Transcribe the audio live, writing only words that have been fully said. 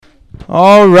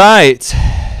All right.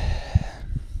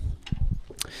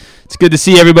 It's good to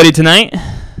see everybody tonight.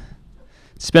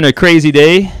 It's been a crazy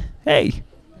day. Hey,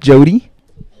 Jody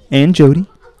and Jody.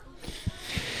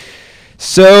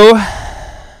 So,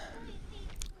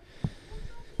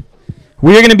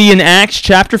 we're going to be in Acts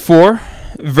chapter 4,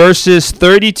 verses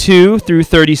 32 through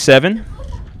 37.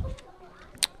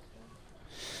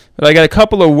 But I got a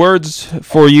couple of words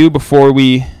for you before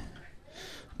we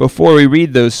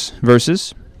read those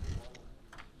verses.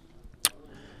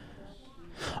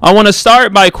 I want to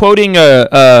start by quoting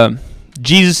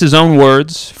Jesus' own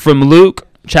words from Luke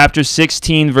chapter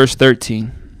 16, verse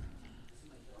 13.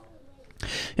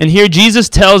 And here Jesus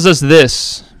tells us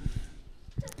this.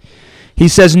 He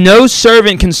says, "No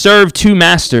servant can serve two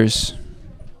masters,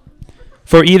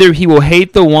 for either he will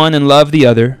hate the one and love the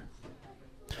other,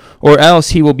 or else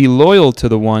he will be loyal to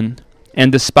the one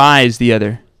and despise the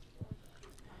other.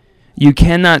 You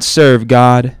cannot serve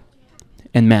God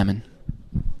and mammon."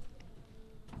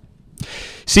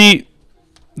 See,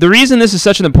 the reason this is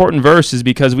such an important verse is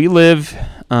because we live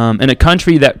in a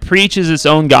country that preaches its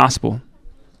own gospel.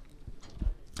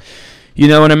 You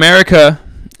know, in America,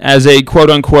 as a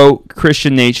quote-unquote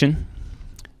Christian nation,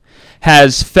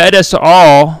 has fed us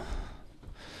all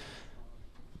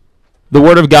the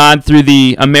Word of God through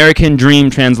the American Dream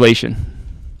translation,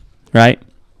 right?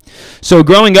 So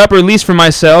growing up, or at least for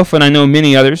myself, and I know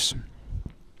many others,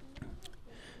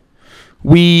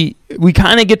 we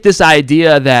kind of get this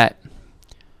idea that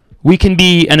we can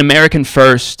be an American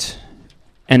first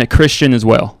and a Christian as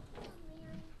well.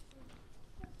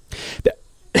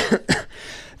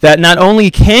 That not only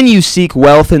can you seek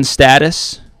wealth and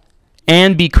status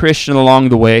and be Christian along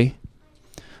the way,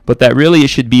 but that really it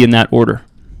should be in that order.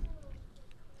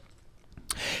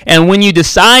 And when you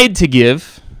decide to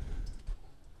give,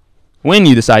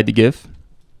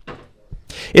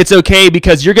 it's okay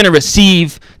because you're going to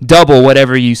receive double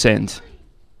whatever you send.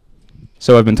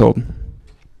 So I've been told.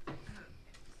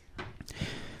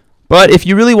 But if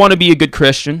you really want to be a good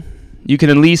Christian, you can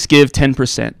at least give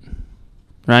 10%,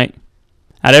 right?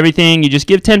 Out of everything, you just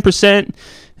give 10%,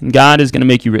 and God is going to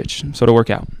make you rich. So it'll work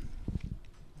out.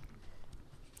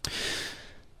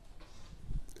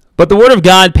 But the Word of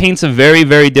God paints a very,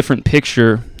 very different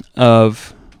picture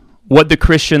of what the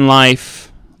Christian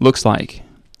life looks like.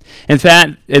 In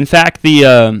fact,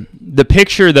 the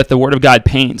picture that the Word of God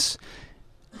paints,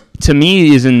 to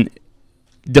me, is in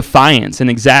defiance, an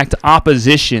exact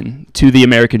opposition to the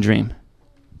American dream.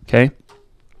 Okay?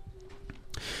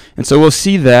 And so we'll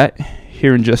see that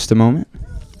here in just a moment.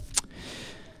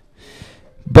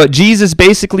 But Jesus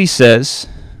basically says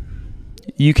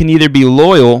you can either be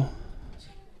loyal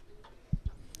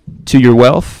to your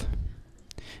wealth,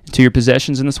 to your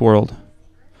possessions in this world,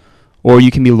 or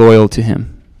you can be loyal to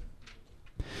Him.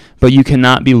 But you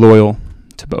cannot be loyal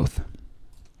to both.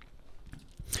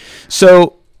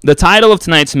 So, the title of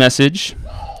tonight's message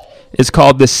is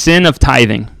called The Sin of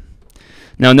Tithing.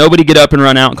 Now, nobody get up and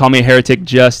run out and call me a heretic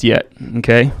just yet,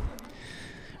 okay?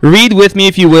 Read with me,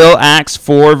 if you will, Acts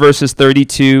 4, verses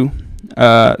 32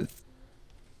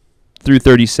 through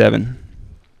 37.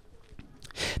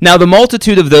 "Now the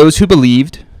multitude of those who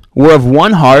believed were of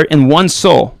one heart and one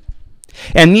soul,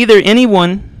 and neither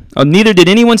did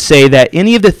anyone say that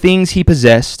any of the things he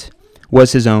possessed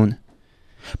was his own,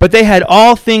 but they had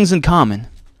all things in common.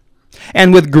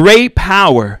 And with great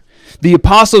power the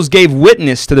apostles gave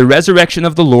witness to the resurrection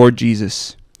of the Lord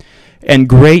Jesus, and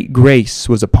great grace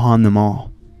was upon them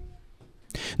all.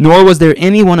 Nor was there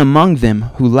anyone among them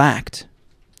who lacked,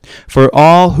 for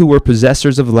all who were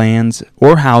possessors of lands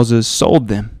or houses sold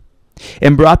them,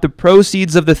 and brought the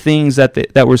proceeds of the things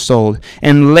that were sold,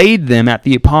 and laid them at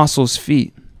the apostles'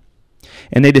 feet.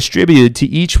 And they distributed to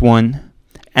each one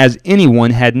as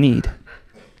anyone had need.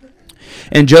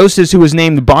 And Joseph, who was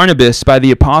named Barnabas by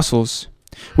the apostles,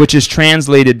 which is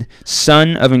translated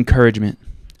son of encouragement,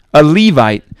 a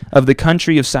Levite of the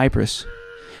country of Cyprus,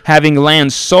 having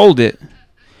land, sold it,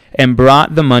 and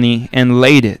brought the money and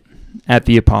laid it at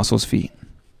the apostles' feet."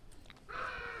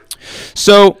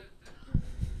 So,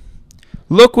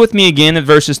 look with me again at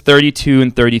verses 32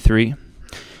 and 33.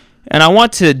 And I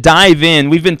want to dive in.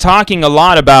 We've been talking a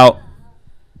lot about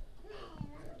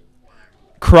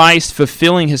Christ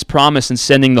fulfilling His promise and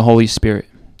sending the Holy Spirit.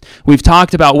 We've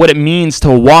talked about what it means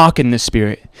to walk in the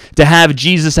Spirit, to have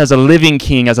Jesus as a living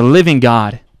King, as a living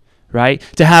God, right?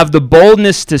 To have the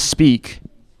boldness to speak,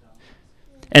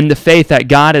 and the faith that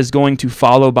God is going to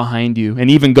follow behind you and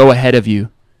even go ahead of you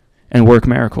and work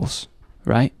miracles,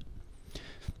 right?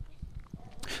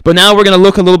 But now we're going to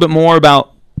look a little bit more about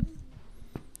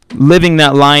living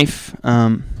that life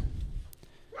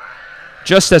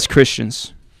just as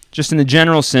Christians. just in the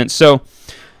general sense. So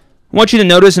I want you to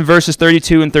notice in verses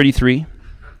 32 and 33,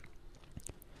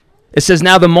 it says,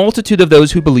 "Now the multitude of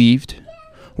those who believed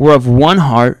were of one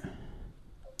heart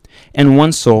and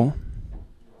one soul."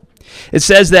 It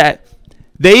says that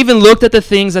they even looked at the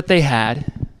things that they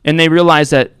had, and they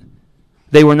realized that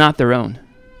they were not their own,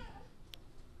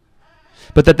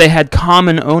 but that they had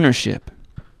common ownership.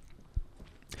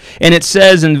 And it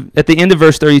says at the end of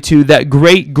verse 32 that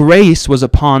great grace was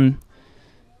upon,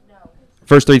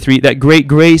 verse 33, that great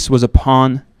grace was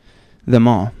upon them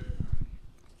all.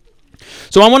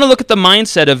 So I want to look at the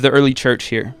mindset of the early church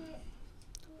here.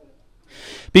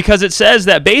 Because it says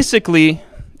that basically,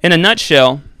 in a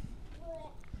nutshell,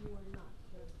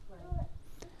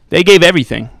 they gave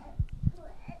everything.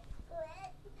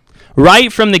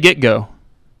 Right from the get-go.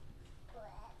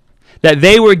 That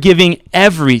they were giving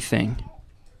everything.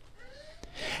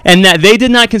 And that they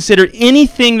did not consider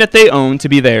anything that they owned to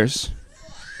be theirs.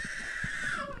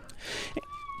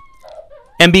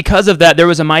 And because of that, there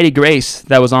was a mighty grace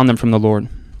that was on them from the Lord.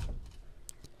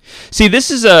 See, this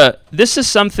is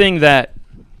something that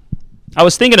I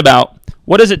was thinking about.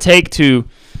 What does it take to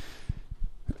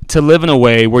live in a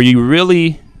way where you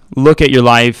really look at your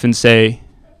life and say,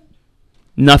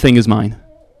 nothing is mine?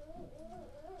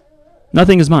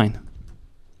 Nothing is mine.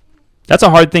 That's a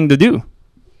hard thing to do.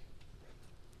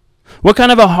 What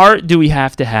kind of a heart do we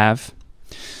have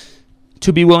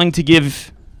to be willing to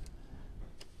give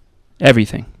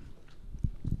everything?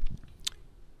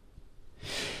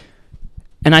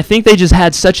 And I think they just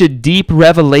had such a deep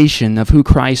revelation of who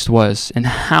Christ was and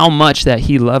how much that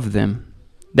he loved them,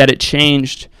 that it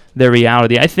changed their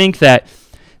reality. I think that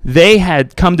they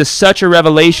had come to such a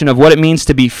revelation of what it means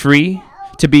to be free,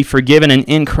 to be forgiven, and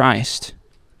in Christ,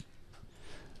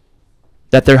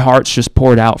 that their hearts just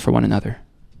poured out for one another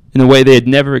in a way they had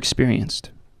never experienced.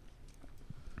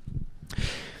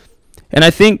 And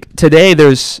I think today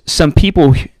there's some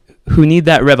people who need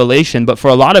that revelation, but for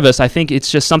a lot of us, I think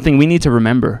it's just something we need to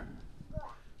remember.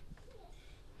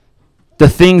 The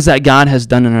things that God has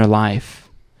done in our life,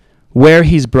 where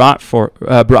he's brought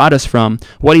us from,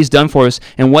 what he's done for us,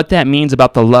 and what that means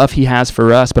about the love he has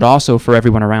for us, but also for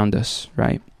everyone around us,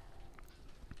 right?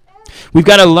 We've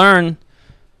got to learn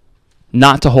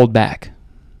not to hold back.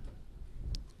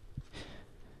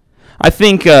 I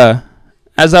think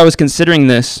as I was considering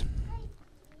this,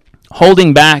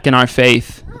 holding back in our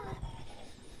faith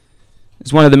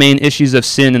is one of the main issues of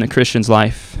sin in a Christian's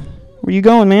life. Where you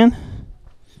going, man?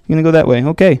 You're going to go that way.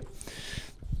 Okay.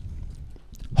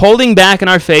 Holding back in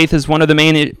our faith is one of the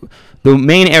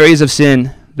main areas of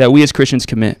sin that we as Christians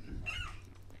commit.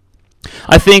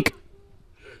 I think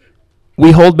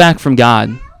we hold back from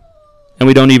God and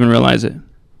we don't even realize it.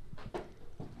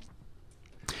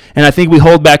 And I think we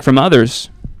hold back from others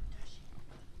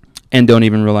and don't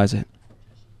even realize it.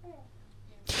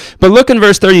 But look in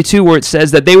verse 32 where it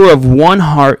says that they were of one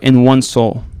heart and one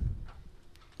soul.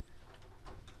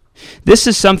 This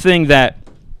is something that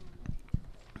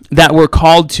we're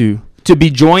called to be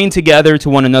joined together to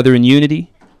one another in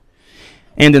unity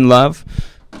and in love.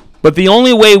 But the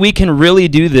only way we can really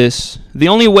do this, the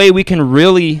only way we can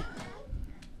really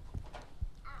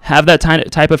have that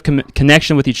type of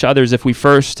connection with each other is if we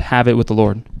first have it with the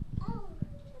Lord.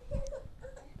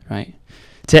 Right?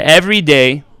 To every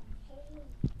day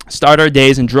start our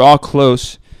days and draw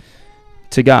close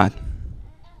to God.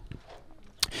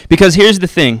 Because here's the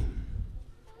thing.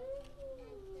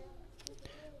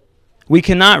 We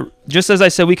cannot, just as I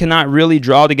said, we cannot really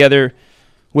draw together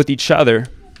with each other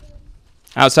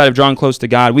outside of drawing close to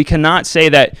God. We cannot say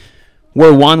that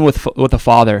we're one with the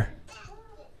Father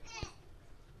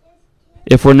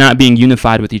if we're not being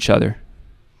unified with each other.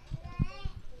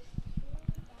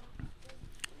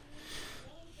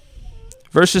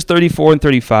 Verses 34 and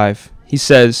 35, he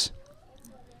says,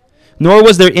 "Nor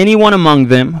was there anyone among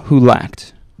them who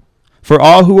lacked, for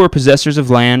all who were possessors of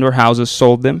land or houses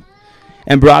sold them,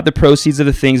 and brought the proceeds of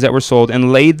the things that were sold,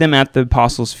 and laid them at the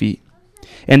apostles' feet.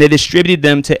 And they distributed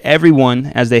them to everyone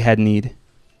as they had need."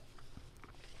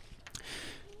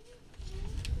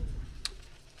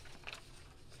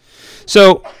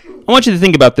 So, I want you to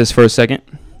think about this for a second.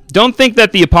 Don't think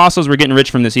that the apostles were getting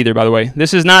rich from this either, by the way.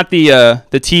 This is not the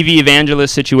TV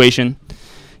evangelist situation.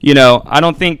 You know, I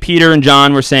don't think Peter and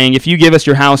John were saying, if you give us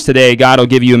your house today, God will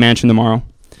give you a mansion tomorrow.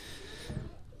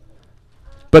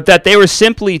 But that they were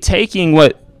simply taking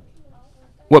what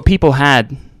people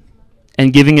had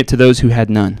and giving it to those who had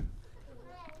none.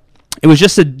 It was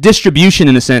just a distribution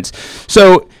in a sense.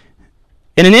 So,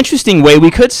 in an interesting way,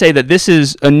 we could say that this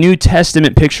is a New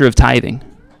Testament picture of tithing,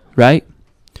 right?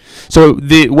 So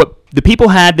what the people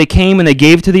had, they came and they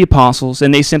gave to the apostles,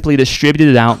 and they simply distributed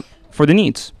it out for the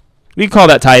needs. We could call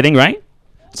that tithing, right?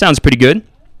 Sounds pretty good.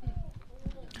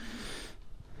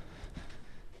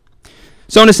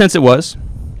 So in a sense it was.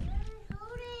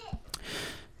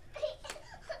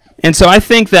 And so I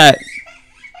think that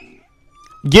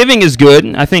giving is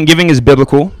good. I think giving is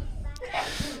biblical.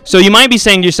 So you might be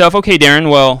saying to yourself, okay,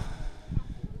 Darren, well,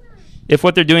 if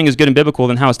what they're doing is good and biblical,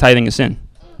 then how is tithing a sin?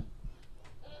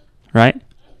 Right?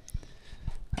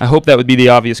 I hope that would be the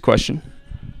obvious question.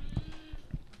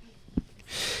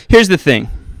 Here's the thing.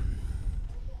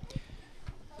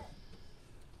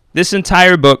 This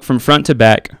entire book, from front to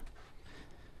back,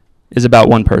 is about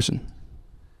one person.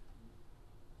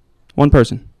 One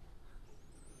person.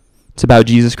 It's about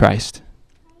Jesus Christ.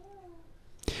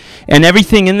 And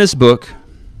everything in this book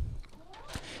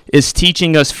is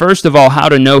teaching us, first of all, how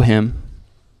to know him,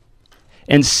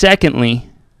 and secondly,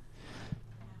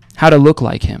 how to look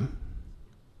like him,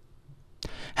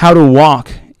 how to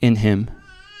walk in him,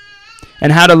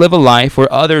 and how to live a life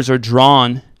where others are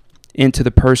drawn into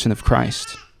the person of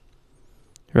Christ.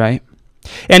 Right?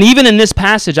 And even in this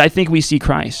passage, I think we see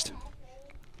Christ.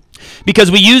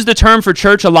 Because we use the term for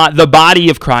church a lot, the body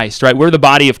of Christ, right? We're the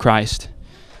body of Christ.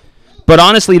 But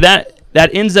honestly, that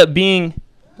ends up being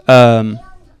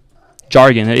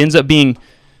jargon. It ends up being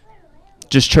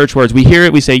just church words. We hear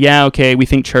it, we say, yeah, okay, we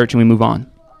think church, and we move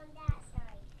on.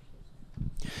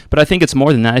 But I think it's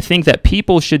more than that. I think that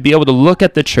people should be able to look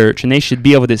at the church, and they should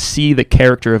be able to see the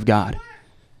character of God.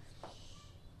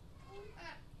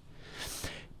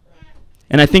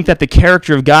 And I think that the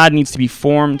character of God needs to be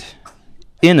formed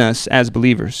in us as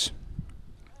believers.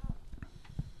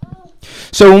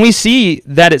 So when we see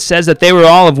that it says that they were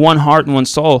all of one heart and one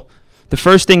soul, the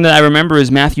first thing that I remember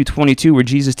is Matthew 22, where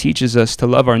Jesus teaches us to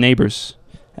love our neighbors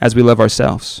as we love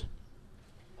ourselves.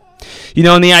 You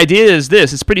know, and the idea is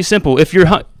this. It's pretty simple. If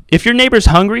your neighbor's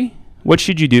hungry, what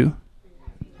should you do?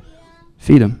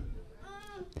 Feed him.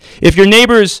 If your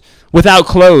neighbor's without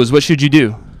clothes, what should you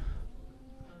do?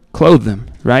 Clothe them,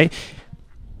 right?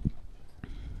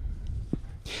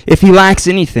 If he lacks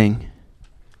anything,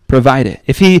 provide it.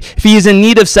 If he is in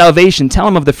need of salvation, tell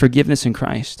him of the forgiveness in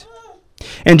Christ.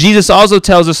 And Jesus also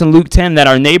tells us in Luke 10 that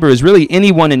our neighbor is really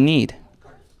anyone in need.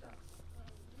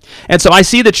 And so I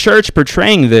see the church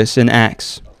portraying this in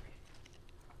Acts.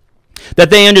 That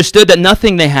they understood that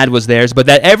nothing they had was theirs, but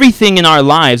that everything in our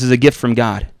lives is a gift from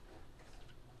God.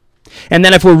 And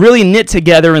that if we're really knit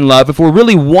together in love, if we're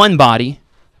really one body,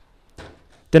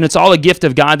 then it's all a gift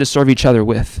of God to serve each other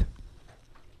with.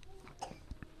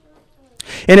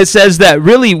 And it says that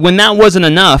really when that wasn't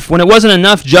enough, when it wasn't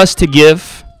enough just to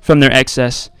give from their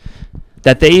excess,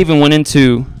 that they even went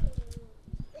into,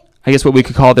 I guess what we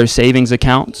could call their savings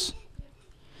accounts,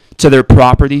 to their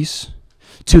properties,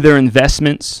 to their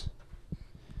investments,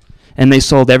 and they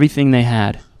sold everything they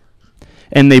had.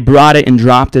 And they brought it and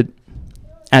dropped it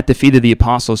at the feet of the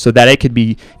apostles so that it could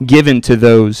be given to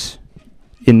those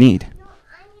in need.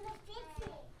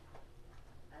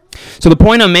 So the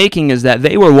point I'm making is that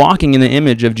they were walking in the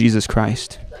image of Jesus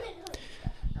Christ.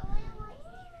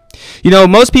 You know,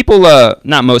 many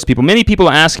people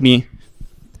ask me,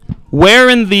 where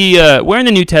in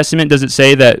the New Testament does it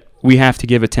say that we have to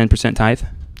give a 10% tithe? Can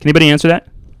anybody answer that?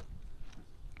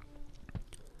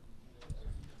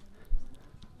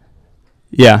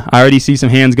 Yeah, I already see some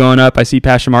hands going up. I see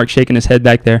Pastor Mark shaking his head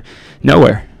back there.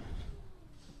 Nowhere.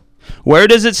 Where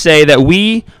does it say that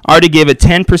we are to give a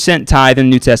 10% tithe in the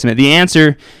New Testament? The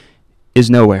answer is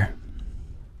nowhere.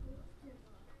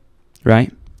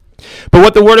 Right? But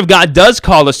what the Word of God does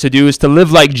call us to do is to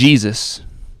live like Jesus.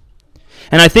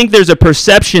 And I think there's a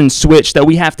perception switch that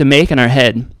we have to make in our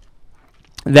head.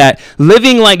 That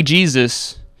living like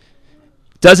Jesus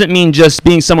doesn't mean just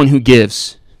being someone who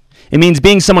gives. It means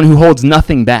being someone who holds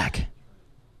nothing back.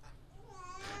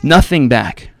 Nothing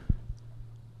back.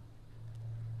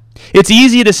 It's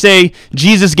easy to say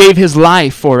Jesus gave his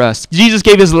life for us. Jesus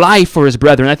gave his life for his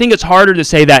brethren. I think it's harder to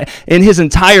say that in his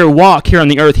entire walk here on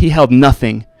the earth, he held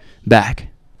nothing back.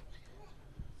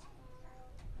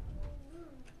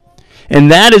 And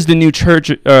that is the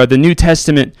New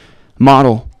Testament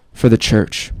model for the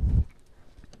church.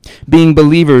 Being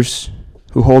believers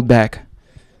who hold back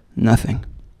nothing.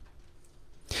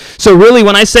 So really,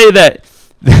 when I say that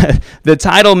the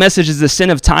title message is the sin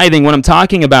of tithing, what I'm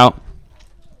talking about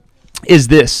is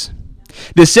this.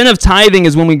 The sin of tithing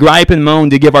is when we gripe and moan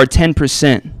to give our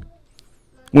 10%,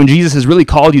 when Jesus has really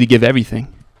called you to give everything.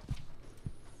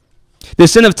 The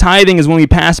sin of tithing is when we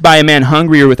pass by a man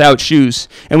hungry or without shoes,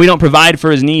 and we don't provide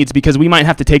for his needs because we might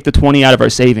have to take the 20 out of our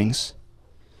savings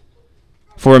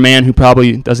for a man who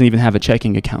probably doesn't even have a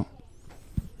checking account.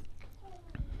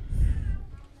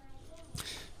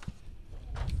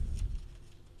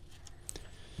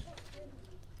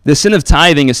 The sin of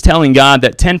tithing is telling God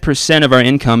that 10% of our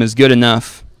income is good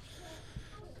enough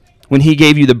when he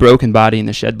gave you the broken body and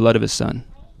the shed blood of his son.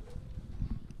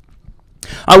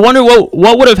 I wonder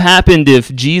what would have happened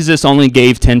if Jesus only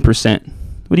gave 10%.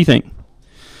 What do you think?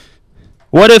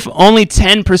 What if only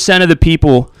 10% of the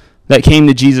people that came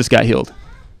to Jesus got healed?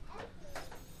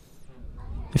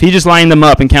 If he just lined them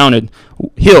up and counted,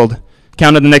 healed,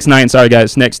 counted the next 9, sorry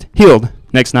guys, next, healed,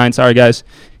 next 9, sorry guys,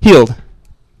 healed.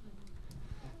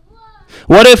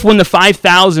 What if when the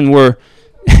 5,000 were,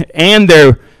 and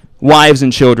their wives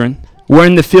and children, were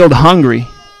in the field hungry,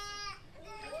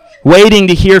 waiting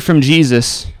to hear from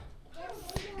Jesus,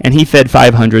 and he fed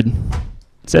 500?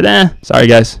 Said, sorry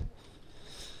guys,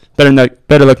 better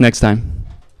look next time.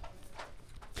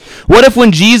 What if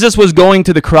when Jesus was going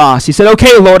to the cross, he said,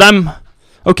 okay, Lord,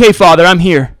 okay, Father, I'm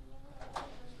here,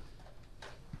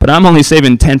 but I'm only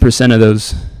saving 10% of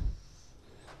those.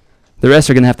 The rest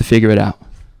are going to have to figure it out.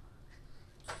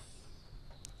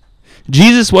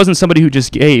 Jesus wasn't somebody who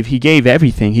just gave. He gave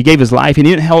everything. He gave his life. He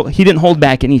didn't hold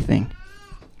back anything.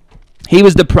 He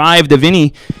was deprived of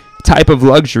any type of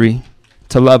luxury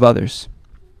to love others.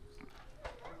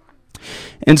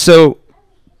 And so,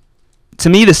 to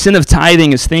me, the sin of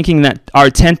tithing is thinking that our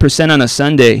 10% on a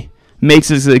Sunday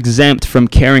makes us exempt from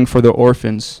caring for the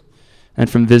orphans and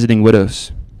from visiting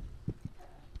widows.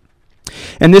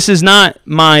 And this is not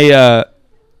my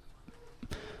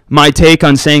take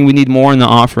on saying we need more in the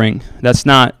offering.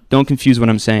 Don't confuse what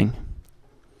I'm saying.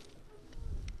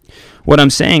 What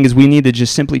I'm saying is we need to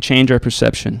just simply change our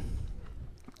perception.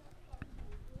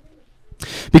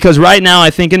 Because right now,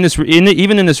 I think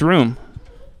even in this room,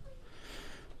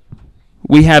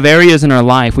 we have areas in our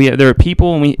life. There are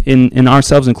people, in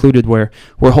ourselves included, where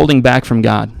we're holding back from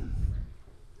God.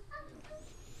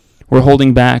 We're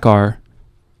holding back our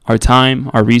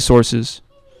time, our resources.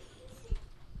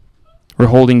 We're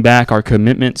holding back our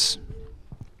commitments,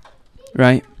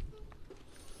 right?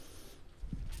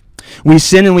 We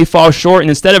sin and we fall short, and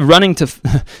instead of running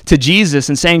to Jesus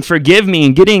and saying, forgive me,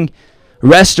 and getting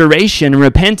restoration and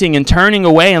repenting and turning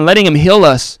away and letting him heal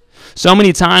us, so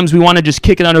many times we want to just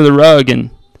kick it under the rug and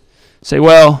say,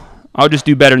 well, I'll just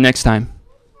do better next time.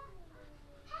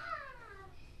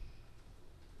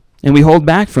 And we hold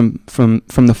back from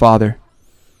the Father.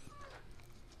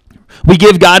 We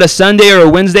give God a Sunday or a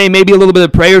Wednesday, maybe a little bit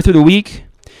of prayer through the week,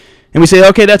 and we say,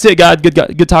 okay, that's it, God.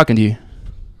 Good talking to you.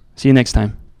 See you next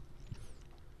time.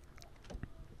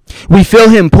 We feel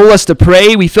him pull us to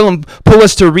pray. We feel him pull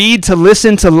us to read, to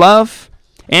listen, to love,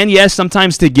 and yes,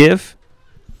 sometimes to give.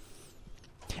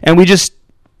 And we just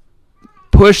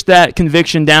push that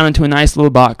conviction down into a nice little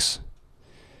box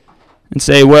and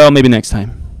say, well, maybe next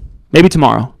time. Maybe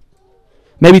tomorrow.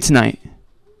 Maybe tonight.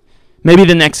 Maybe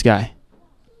the next guy.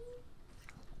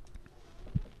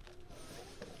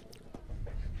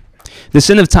 The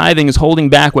sin of tithing is holding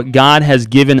back what God has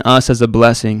given us as a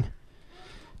blessing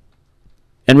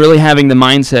and really having the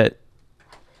mindset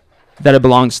that it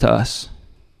belongs to us.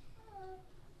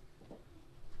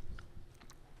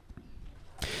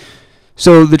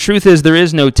 So the truth is, there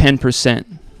is no 10%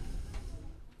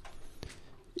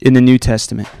 in the New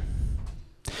Testament.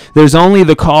 There's only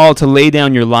the call to lay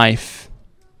down your life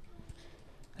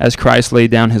as Christ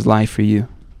laid down his life for you.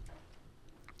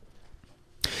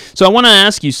 So I want to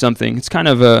ask you something. It's kind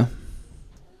of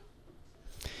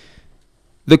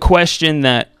the question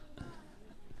that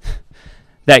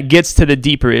gets to the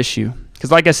deeper issue.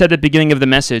 Because like I said at the beginning of the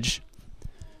message,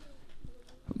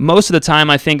 most of the time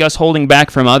I think us holding back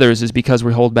from others is because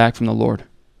we hold back from the Lord.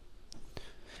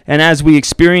 And as we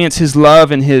experience his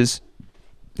love and his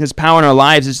power in our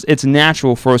lives, it's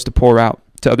natural for us to pour out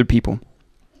to other people.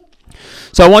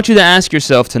 So I want you to ask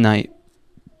yourself tonight,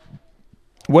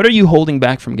 what are you holding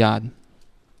back from God?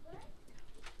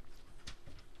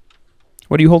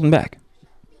 What are you holding back?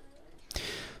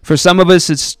 For some of us,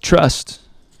 it's trust.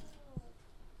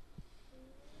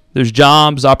 There's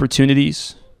jobs,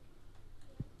 opportunities,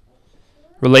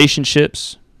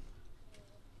 relationships,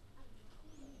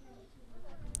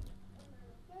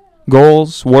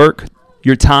 goals, work,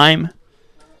 your time.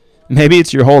 Maybe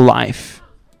it's your whole life.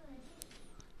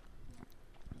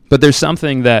 But there's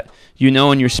something that you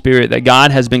know in your spirit that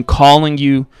God has been calling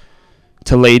you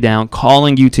to lay down,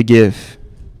 calling you to give,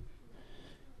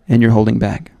 and you're holding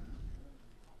back.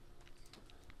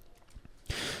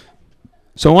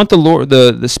 So I want the Lord,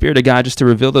 the Spirit of God, just to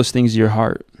reveal those things to your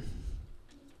heart.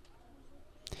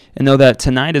 And know that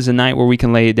tonight is a night where we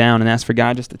can lay it down and ask for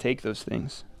God just to take those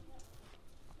things.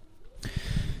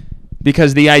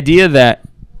 Because the idea that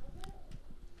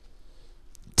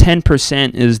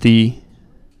 10%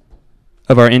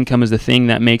 of our income is the thing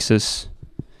that makes us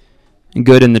and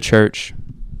good in the church,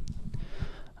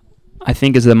 I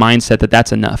think is the mindset that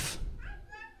that's enough.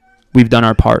 We've done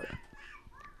our part.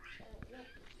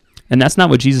 And that's not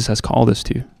what Jesus has called us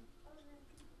to.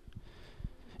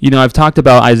 You know, I've talked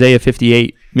about Isaiah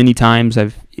 58 many times. I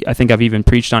think I've even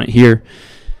preached on it here,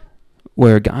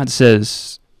 where God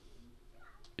says,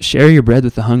 share your bread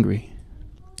with the hungry,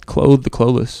 clothe the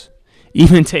clothing,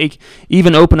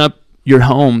 even open up your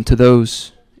home to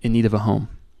those in need of a home.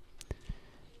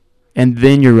 And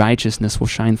then your righteousness will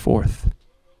shine forth.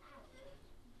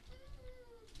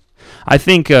 I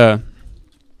think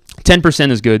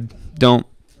 10% is good. Don't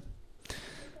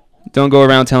go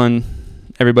around telling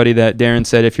everybody that Darren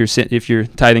said if you're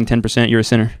tithing 10%, you're a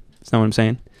sinner. That's not what I'm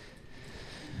saying.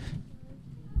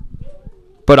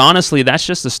 But honestly, that's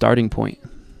just the starting point.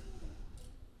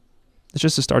 It's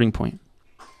just a starting point.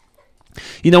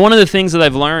 You know, one of the things that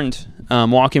I've learned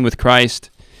walking with Christ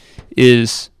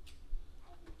is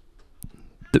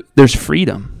there's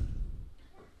freedom.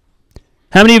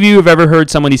 How many of you have ever heard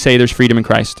somebody say there's freedom in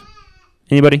Christ?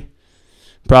 Anybody?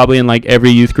 Probably in like every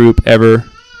youth group ever,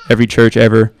 every church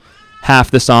ever.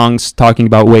 Half the songs talking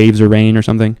about waves or rain or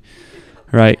something,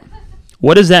 right?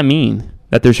 What does that mean,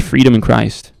 that there's freedom in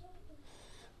Christ?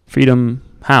 Freedom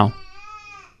how?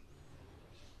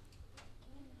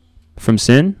 From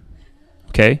sin?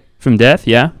 Okay. From death?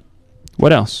 Yeah.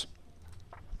 What else?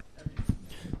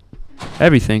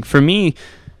 Everything. For me,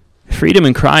 freedom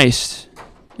in Christ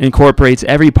incorporates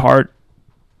every part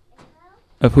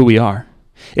of who we are.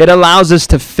 It allows us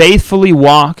to faithfully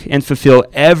walk and fulfill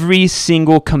every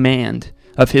single command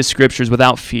of His scriptures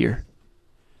without fear.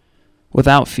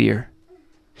 Without fear.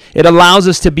 It allows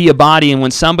us to be a body, and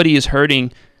when somebody is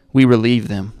hurting, we relieve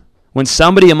them. When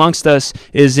somebody amongst us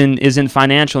is in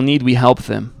financial need, we help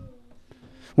them.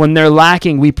 When they're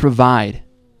lacking, we provide.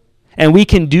 And we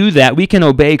can do that. We can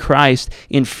obey Christ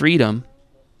in freedom.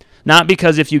 Not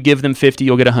because if you give them 50,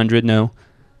 you'll get 100, no.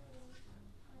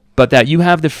 But that you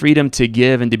have the freedom to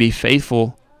give and to be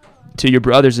faithful to your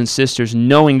brothers and sisters,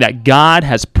 knowing that God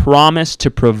has promised to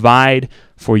provide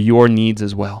for your needs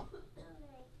as well.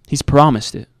 He's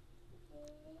promised it.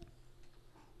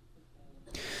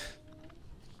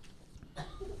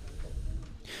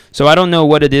 So I don't know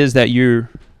what it is that you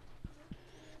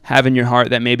have in your heart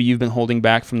that maybe you've been holding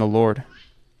back from the Lord.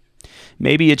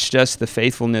 Maybe it's just the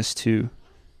faithfulness to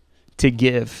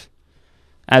give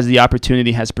as the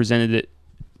opportunity has presented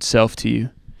itself to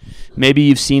you. Maybe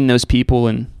you've seen those people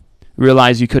and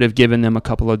realized you could have given them a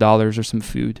couple of dollars or some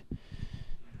food.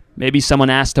 Maybe someone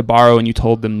asked to borrow and you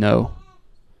told them no.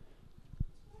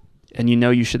 And you know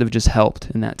you should have just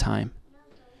helped in that time.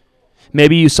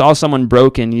 Maybe you saw someone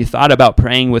broken, you thought about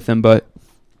praying with them, but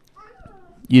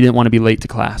you didn't want to be late to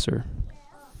class, or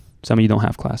some of you don't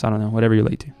have class, I don't know, whatever you're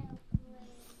late to.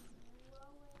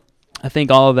 I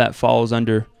think all of that falls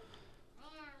under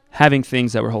having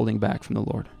things that we're holding back from the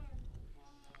Lord.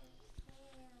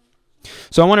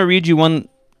 So I want to read you one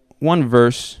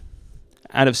verse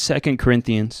out of 2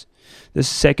 Corinthians.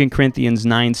 This is 2 Corinthians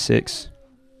 9:6.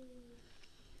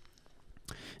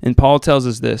 And Paul tells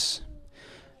us this.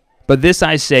 But this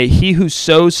I say, he who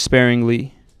sows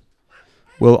sparingly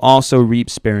will also reap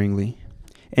sparingly,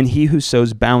 and he who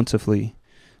sows bountifully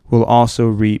will also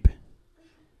reap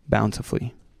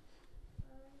bountifully.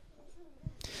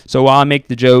 So while I make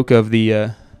the joke of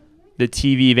the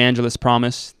TV evangelist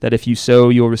promise that if you sow,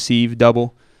 you'll receive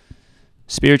double,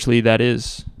 spiritually that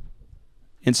is,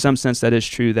 in some sense that is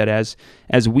true, that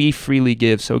as we freely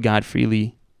give, so God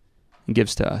freely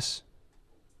gives to us.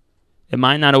 It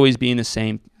might not always be in the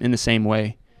same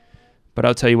way, but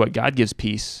I'll tell you what, God gives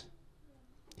peace.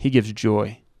 He gives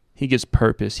joy. He gives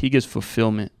purpose. He gives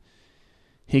fulfillment.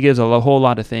 He gives a whole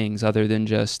lot of things other than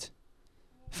just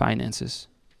finances,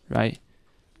 right?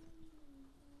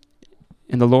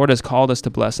 And the Lord has called us to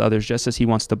bless others just as He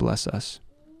wants to bless us.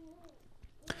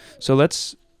 So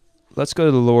let's go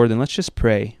to the Lord and let's just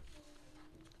pray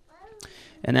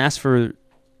and ask for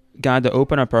God to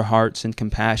open up our hearts in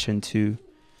compassion to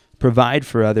provide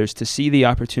for others, to see the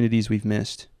opportunities we've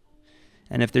missed.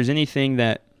 And if there's anything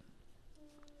that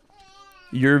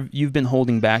you've been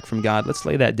holding back from God, let's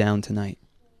lay that down tonight.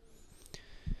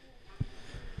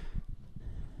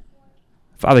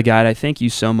 Father God, I thank you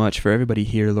so much for everybody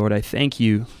here, Lord. I thank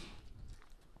you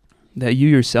that you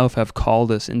yourself have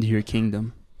called us into your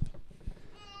kingdom.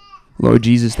 Lord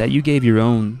Jesus, that you gave your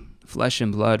own flesh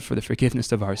and blood for the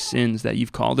forgiveness of our sins, that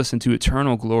you've called us into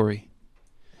eternal glory.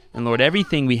 And Lord,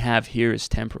 everything we have here is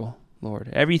temporal, Lord.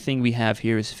 Everything we have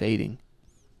here is fading.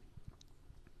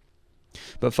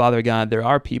 But Father God, there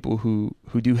are people who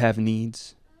do have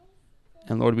needs.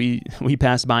 And Lord, we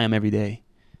pass by them every day.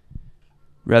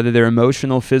 Whether they're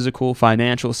emotional, physical,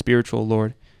 financial, spiritual,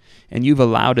 Lord. And you've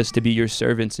allowed us to be your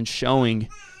servants and showing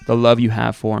the love you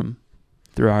have for them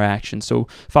through our actions. So,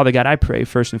 Father God, I pray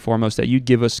first and foremost that you'd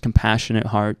give us compassionate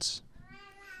hearts,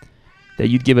 that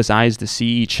you'd give us eyes to see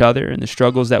each other and the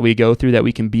struggles that we go through, that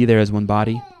we can be there as one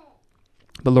body.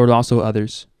 But Lord, also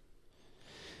others.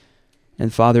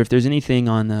 And Father, if there's anything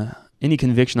on any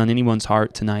conviction on anyone's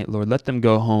heart tonight, Lord, let them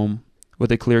go home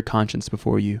with a clear conscience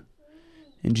before you.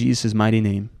 In Jesus' mighty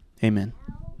name, amen.